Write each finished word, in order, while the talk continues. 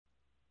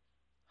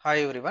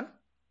Hi everyone.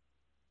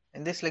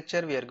 In this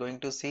lecture we are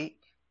going to see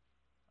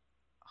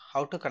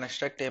how to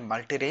construct a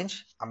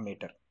multi-range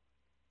ammeter.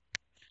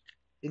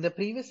 In the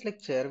previous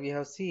lecture we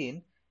have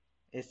seen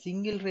a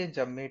single range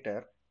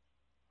ammeter.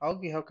 How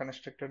we have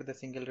constructed the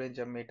single range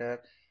ammeter?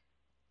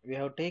 We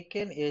have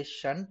taken a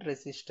shunt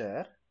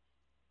resistor.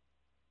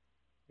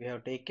 We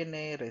have taken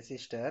a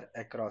resistor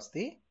across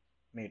the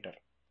meter.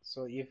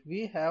 So if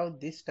we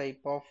have this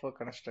type of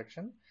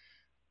construction,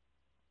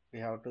 we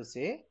have to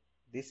say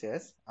this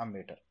as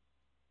ammeter.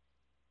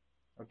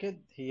 Okay,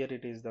 here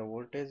it is the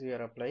voltage we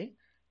are applying,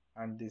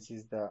 and this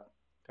is the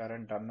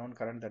current, unknown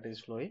current that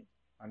is flowing,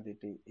 and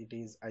it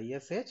is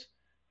ISH,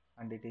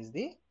 and it is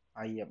the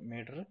IM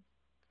meter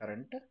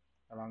current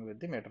along with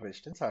the meter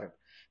resistance RM.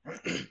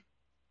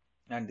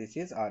 And this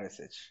is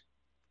RSH.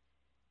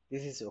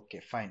 This is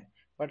okay, fine.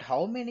 But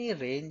how many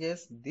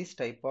ranges this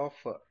type of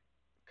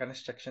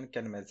construction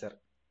can measure?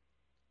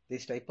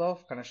 This type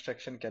of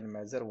construction can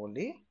measure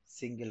only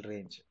single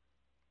range.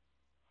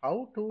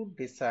 How to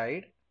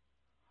decide?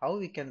 How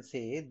we can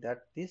say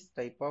that this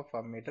type of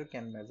ammeter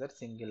can measure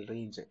single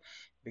range?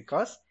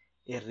 Because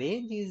a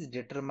range is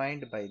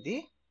determined by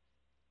the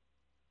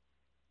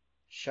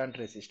shunt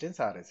resistance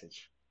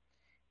RSH.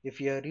 If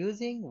you are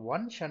using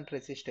one shunt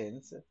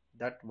resistance,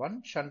 that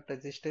one shunt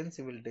resistance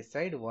will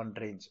decide one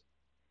range.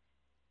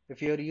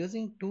 If you are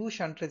using two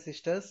shunt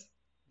resistors,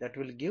 that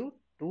will give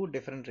two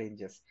different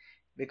ranges,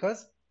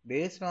 because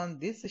based on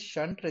this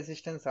shunt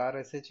resistance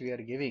RSH we are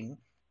giving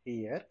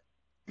here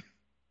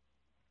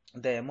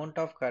the amount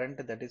of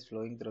current that is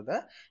flowing through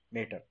the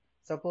meter.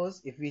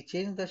 Suppose if we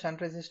change the shunt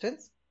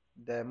resistance,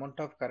 the amount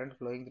of current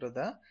flowing through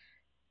the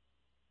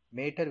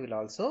meter will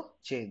also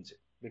change,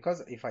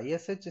 because if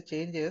ISH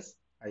changes,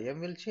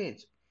 IM will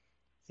change.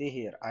 See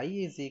here, I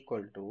is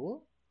equal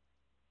to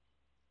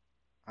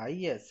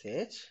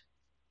ISH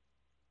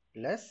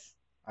plus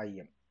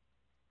IM.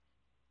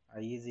 I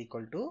is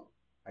equal to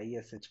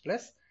ISH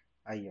plus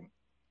IM.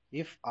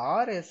 If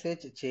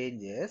RSH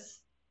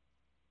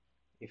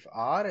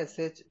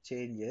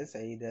changes,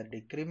 either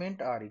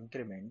decrement or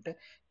increment,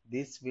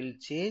 this will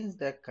change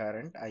the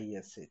current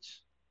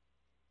ISH,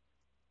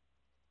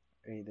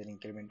 either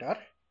increment or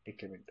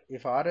decrement.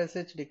 If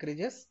RSH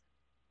decreases,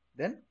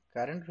 then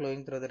current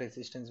flowing through the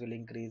resistance will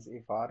increase.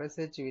 If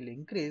RSH will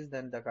increase,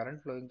 then the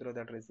current flowing through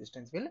that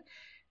resistance will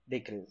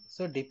decrease.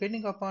 So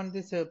depending upon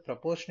this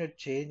proportionate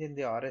change in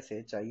the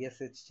RSH,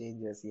 ISH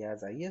changes.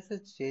 As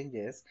ISH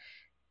changes,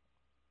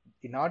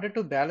 in order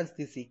to balance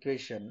this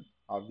equation,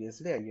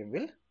 obviously IM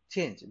will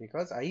change,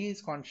 because I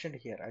is constant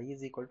here. I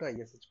is equal to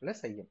ISH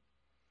plus IM.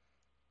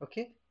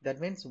 Okay,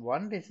 that means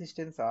one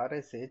resistance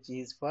RSH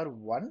is for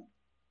one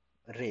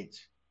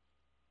range.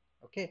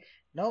 Okay,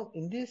 now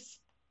in this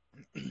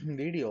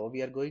video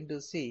we are going to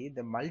see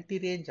the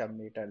multi-range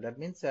ammeter. That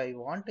means I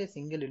want a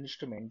single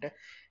instrument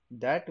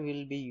that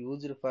will be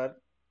used for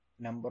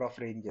number of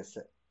ranges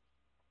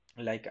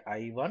like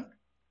I1,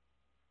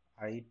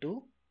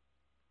 I2,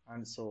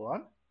 and so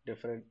on,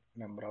 different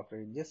number of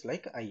ranges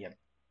like IN.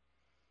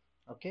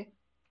 Okay,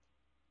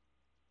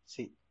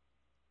 see,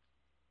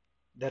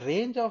 the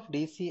range of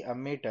DC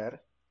ammeter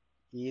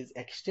is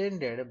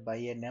extended by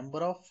a number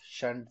of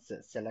shunts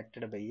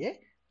selected by a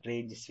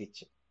range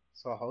switch.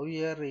 So how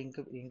we are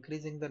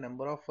increasing the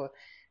number of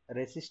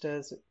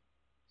resistors?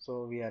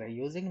 So we are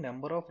using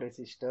number of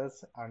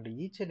resistors, and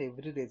each and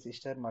every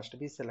resistor must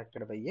be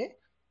selected by a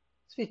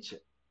switch.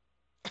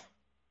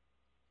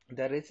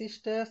 The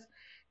resistors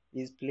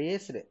is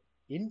placed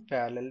in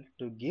parallel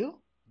to give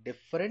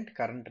different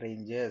current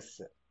ranges.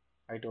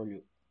 I told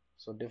you.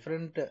 So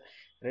different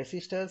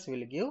resistors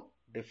will give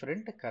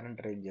different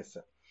current ranges.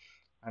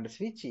 And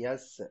switch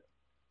S,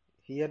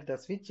 here the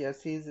switch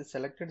S is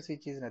selected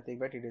switch is nothing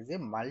but it is a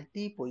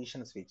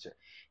multi-position switch.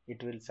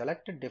 It will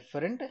select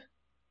different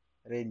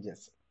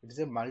ranges. It is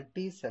a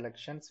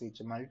multi-selection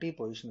switch,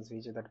 multi-position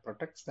switch that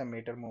protects the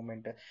meter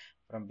movement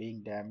from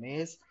being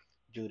damaged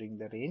during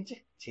the range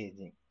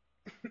changing.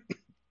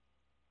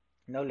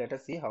 Now let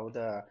us see how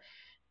the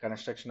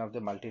construction of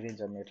the multi-range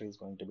ammeter is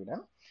going to be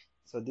done.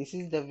 So this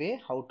is the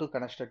way how to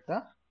construct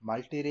the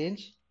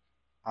multi-range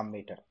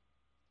ammeter.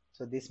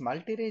 So this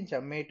multi-range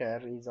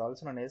ammeter is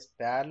also known as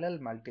parallel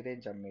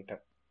multi-range ammeter.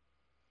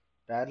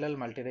 Parallel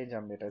multi-range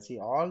ammeter. See,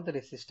 all the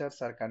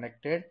resistors are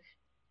connected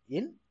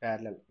in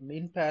parallel.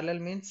 In parallel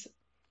means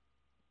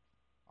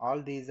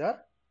all these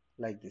are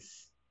like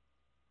this.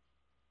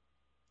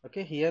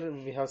 Okay, here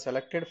we have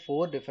selected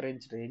four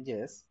different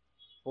ranges.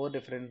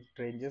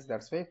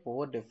 That's why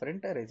four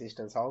different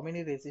resistors. How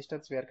many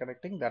resistors we are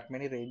connecting, that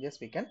many ranges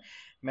we can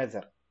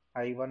measure.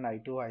 I1,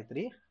 I2,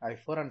 I3,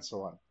 I4, and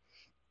so on.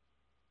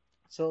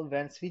 So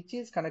when switch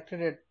is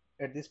connected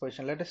at this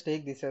position, let us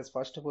take this as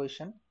first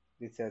position,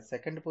 this as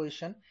second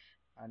position,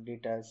 and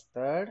it as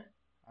third,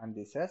 and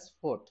this as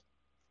fourth.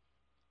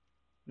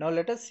 Now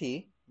let us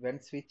see when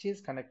switch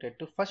is connected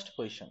to first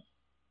position.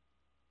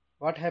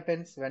 What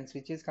happens when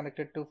switch is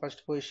connected to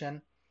first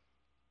position?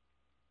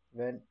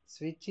 When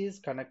switch is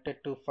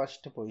connected to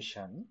first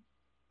position,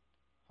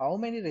 how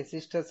many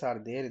resistors are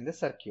there in the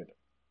circuit?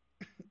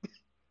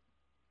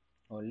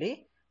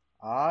 only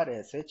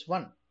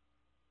RSH1.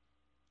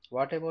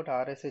 What about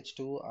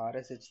RSH2,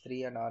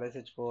 RSH3 and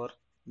RSH4?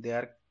 They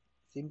are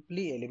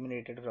simply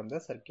eliminated from the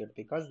circuit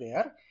because they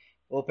are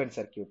open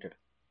circuited.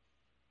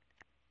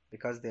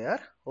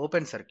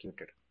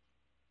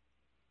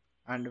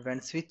 And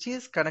when switch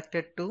is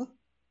connected to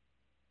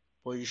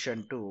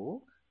position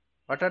 2,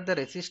 what are the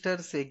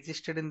resistors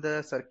existed in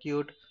the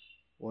circuit?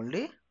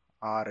 Only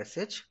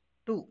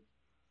RSH2.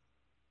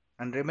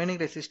 And remaining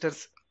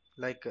resistors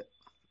like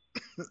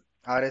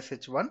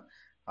RSH1,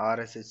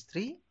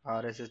 RSH3,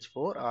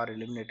 RSH4 are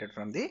eliminated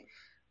from the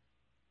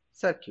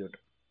circuit.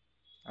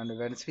 And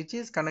when switch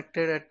is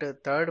connected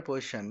at third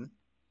position,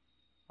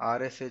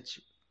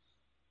 RSH3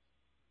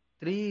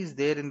 is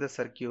there in the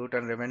circuit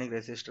and remaining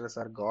resistors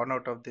are gone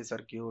out of the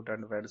circuit.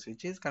 And when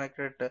switch is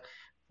connected at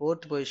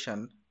fourth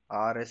position,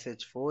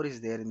 RSH4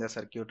 is there in the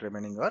circuit,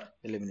 remaining are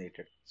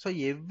eliminated. So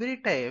every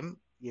time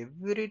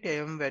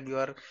when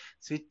your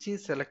switch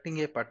is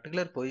selecting a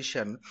particular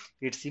position,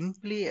 it's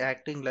simply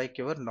acting like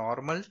your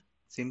normal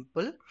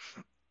simple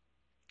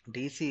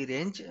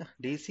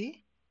DC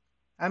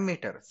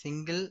ammeter,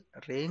 single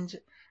range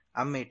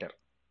ammeter,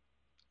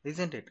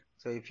 isn't it?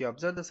 So if you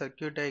observe the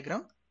circuit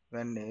diagram,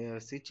 when a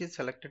switch is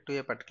selected to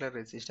a particular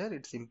resistor,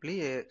 it's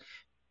simply a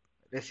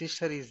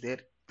resistor is there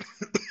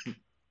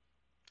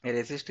a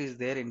resistor is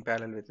there in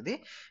parallel with the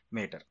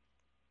meter.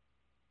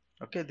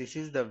 Okay, this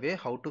is the way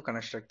how to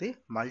construct the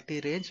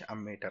multi-range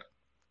ammeter.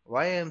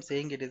 Why I am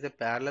saying it is a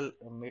parallel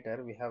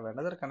ammeter, we have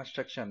another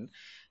construction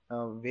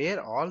where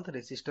all the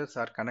resistors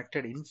are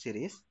connected in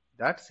series.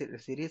 That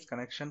series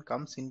connection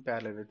comes in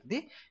parallel with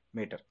the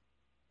meter.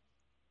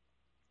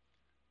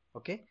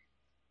 Okay,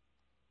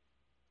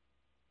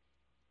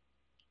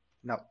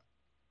 now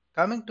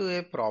coming to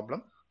a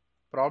problem.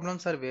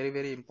 Problems are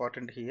very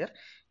important here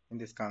in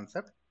this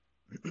concept.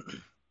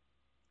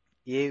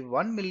 A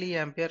 1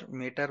 milliampere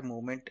meter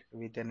movement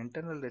with an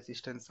internal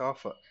resistance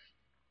of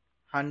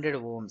 100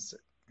 ohms.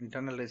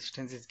 Internal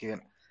resistance is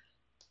given.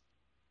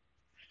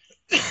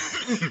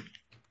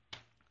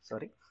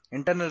 Sorry,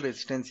 internal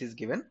resistance is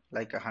given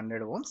like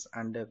 100 ohms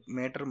and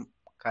meter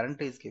current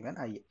is given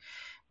I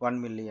 1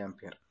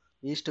 milliampere.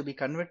 Is to be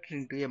converted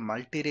into a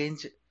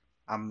multi-range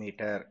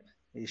ammeter.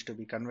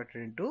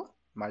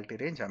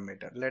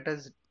 Let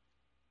us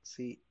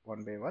see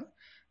one by one.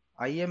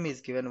 IM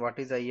is given. What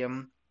is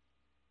IM?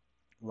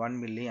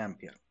 1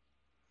 milliampere.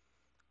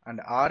 And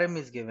RM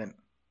is given.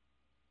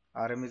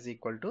 RM is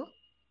equal to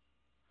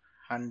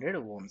 100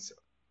 ohms.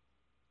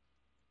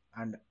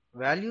 And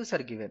values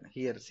are given.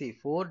 Here see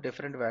 4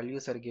 different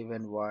values are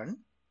given. 1,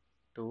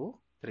 2,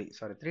 3.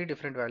 Sorry, 3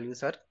 different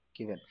values are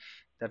given.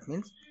 That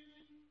means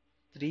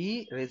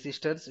 3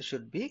 resistors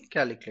should be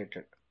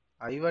calculated.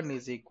 I1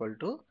 is equal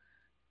to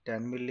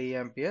 10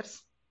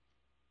 milliamperes.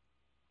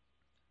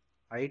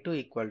 I2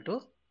 equal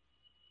to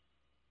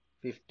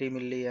 50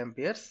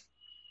 milliamperes.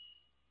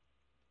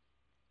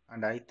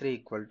 And I3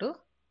 equal to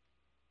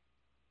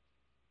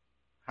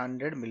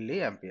 100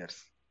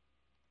 milliamperes.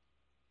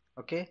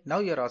 Okay, now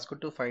you are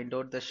asked to find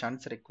out the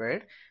shunts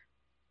required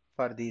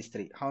for these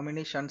 3. How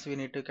many shunts we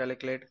need to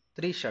calculate?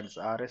 3 shunts,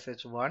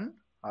 RSH1,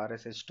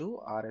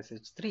 RSH2,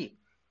 RSH3.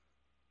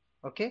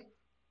 Okay,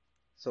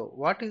 so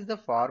what is the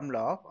formula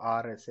of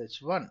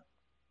RSH1?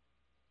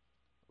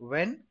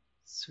 When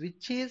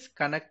switch is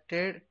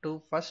connected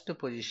to first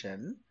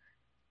position,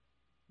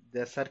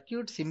 the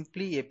circuit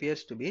simply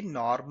appears to be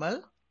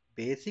normal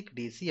basic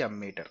DC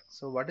ammeter.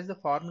 So what is the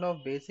formula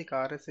of basic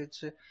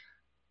RSH?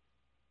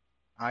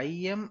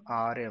 IM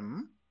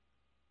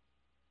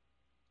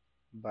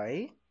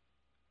by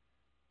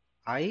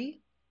I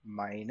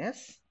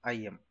minus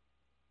IM.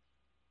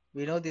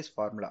 We know this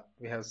formula.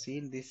 We have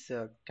seen this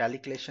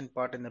calculation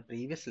part in the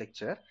previous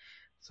lecture.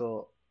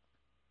 So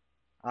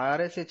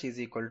RSH is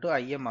equal to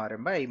IM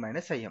by I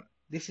minus IM.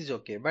 This is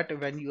okay. But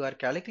when you are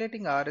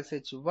calculating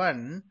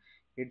RSH1,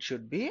 it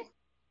should be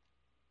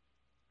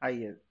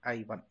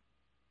I1.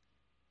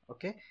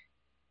 Okay.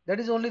 That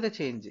is only the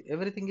change.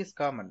 Everything is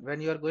common.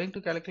 When you are going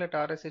to calculate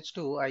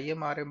RSH2, IM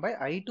by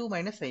I2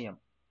 minus IM.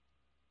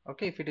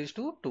 Okay. If it is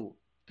 2, 2.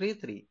 3,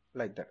 3.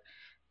 Like that.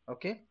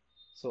 Okay.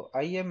 So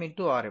IM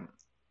into RM.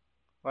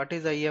 What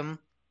is IM?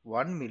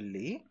 1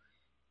 milli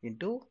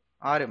into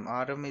RM.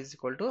 RM is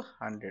equal to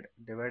 100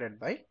 divided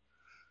by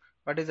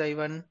what is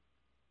I1?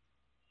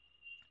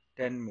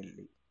 10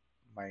 milli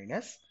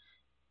minus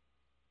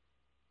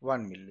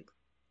 1 milli.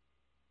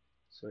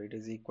 So it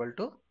is equal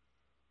to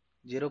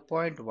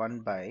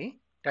 0.1 by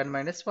 10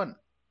 minus 1,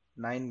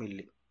 9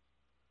 milli.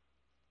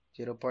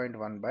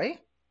 0.1 by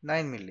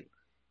 9 milli.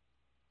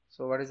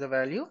 So what is the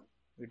value?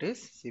 It is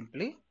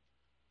simply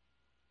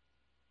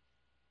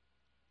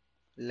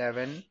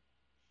 11.1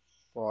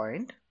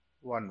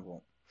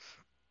 ohm.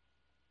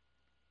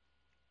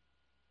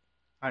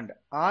 And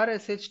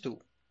RSH2,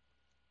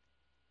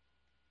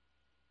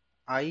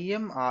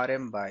 IM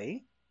RM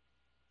by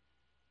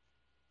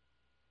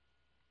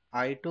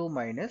I2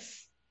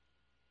 minus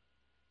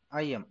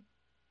IM,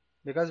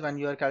 because when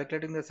you are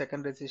calculating the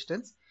second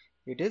resistance,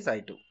 it is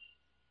I2.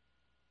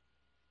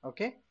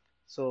 Okay,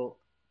 so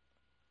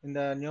In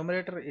the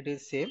numerator it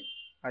is same,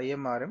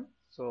 IMRM.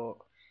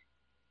 So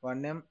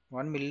 1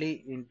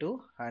 milli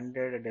into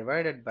 100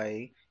 divided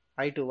by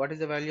I2. What is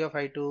the value of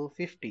I2?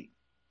 50.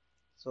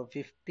 So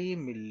 50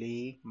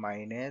 milli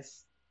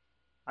minus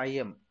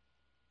IM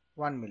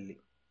 1 milli.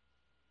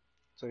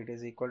 So it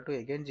is equal to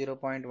again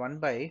 0.1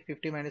 by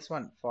 50 minus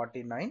 1,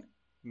 49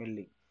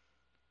 milli.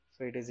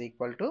 So it is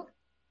equal to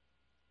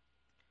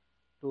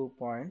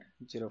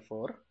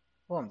 2.04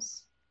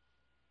 ohms.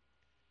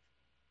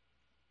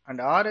 And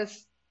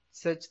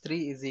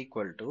RSH3 is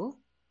equal to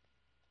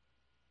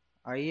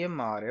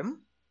IMRM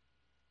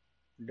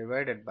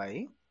divided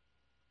by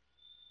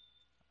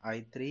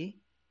I3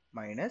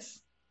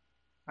 minus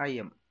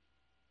IM,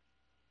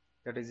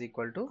 that is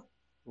equal to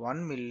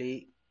 1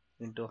 milli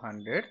into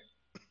 100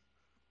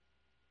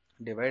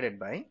 divided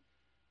by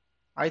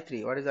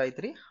I3. What is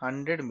I3?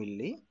 100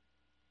 milli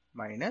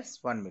minus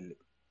 1 milli,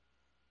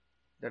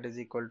 that is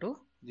equal to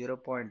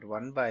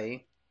 0.1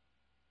 by,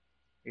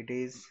 it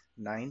is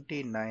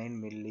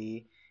 99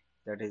 milli,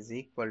 that is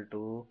equal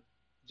to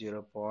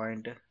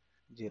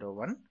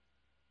 0.01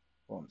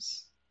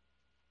 ohms.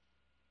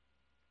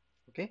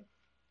 Okay,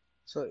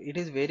 so it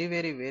is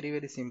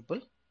very simple.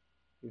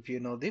 If you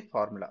know the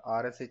formula,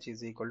 RSH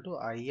is equal to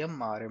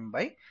IMRM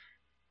by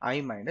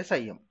I minus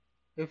IM.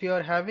 If you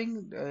are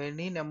having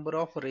any number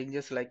of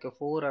ranges like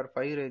 4 or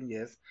 5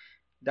 ranges,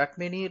 that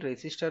many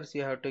resistors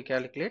you have to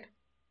calculate,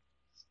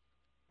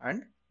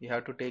 and you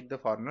have to take the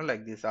formula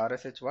like this: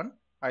 RSH1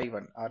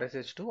 I1,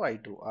 RSH2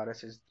 I2,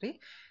 RSH3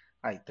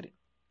 I3.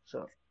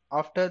 So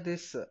after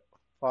this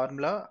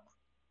formula,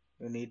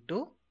 you need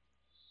to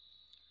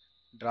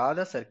draw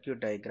the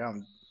circuit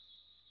diagram.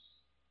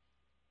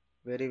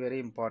 Very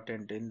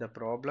important in the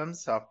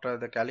problems. After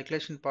the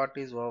calculation part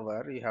is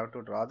over, you have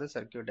to draw the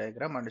circuit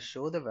diagram and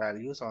show the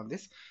values on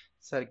this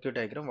circuit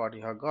diagram what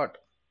you have got.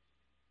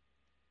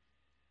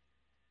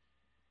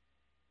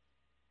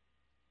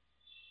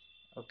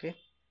 Okay,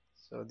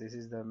 so this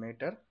is the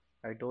meter.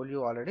 I told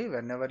you already,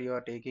 whenever you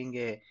are taking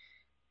a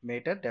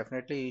meter,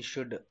 definitely you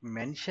should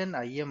mention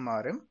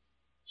IMRM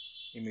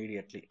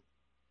immediately.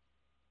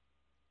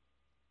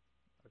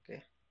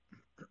 Okay,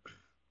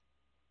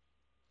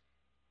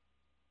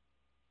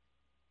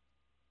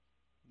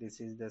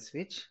 this is the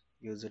switch.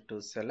 Use it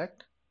to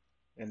select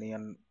any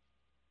one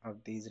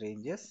of these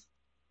ranges.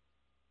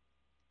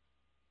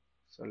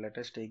 So let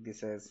us take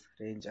this as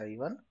range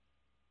I1,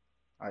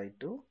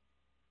 I2,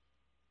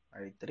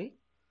 I3,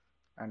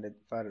 and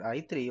for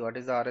I3, what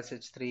is the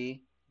RSH3?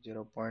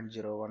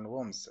 0.01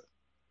 ohms,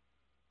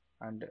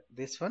 and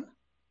this one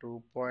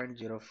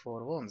 2.04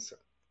 ohms,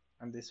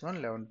 and this one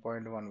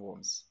 11.1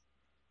 ohms.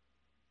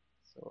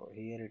 So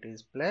here it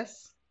is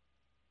plus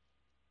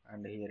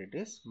and here it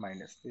is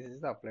minus. This is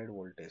the applied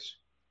voltage.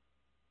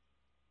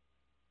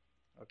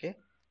 Okay,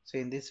 so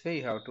in this way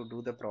you have to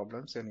do the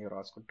problems when you're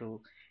asked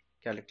to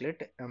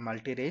calculate a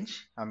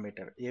multi-range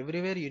ammeter.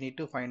 Everywhere you need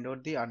to find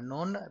out the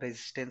unknown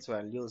resistance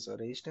values. So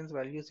resistance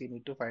values you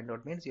need to find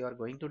out means you are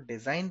going to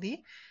design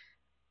the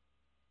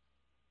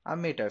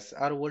ammeters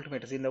or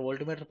voltmeters. In the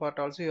voltmeter part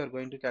also you are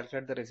going to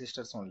calculate the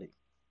resistors only.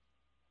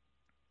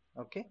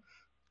 Okay,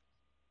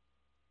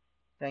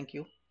 thank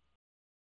you.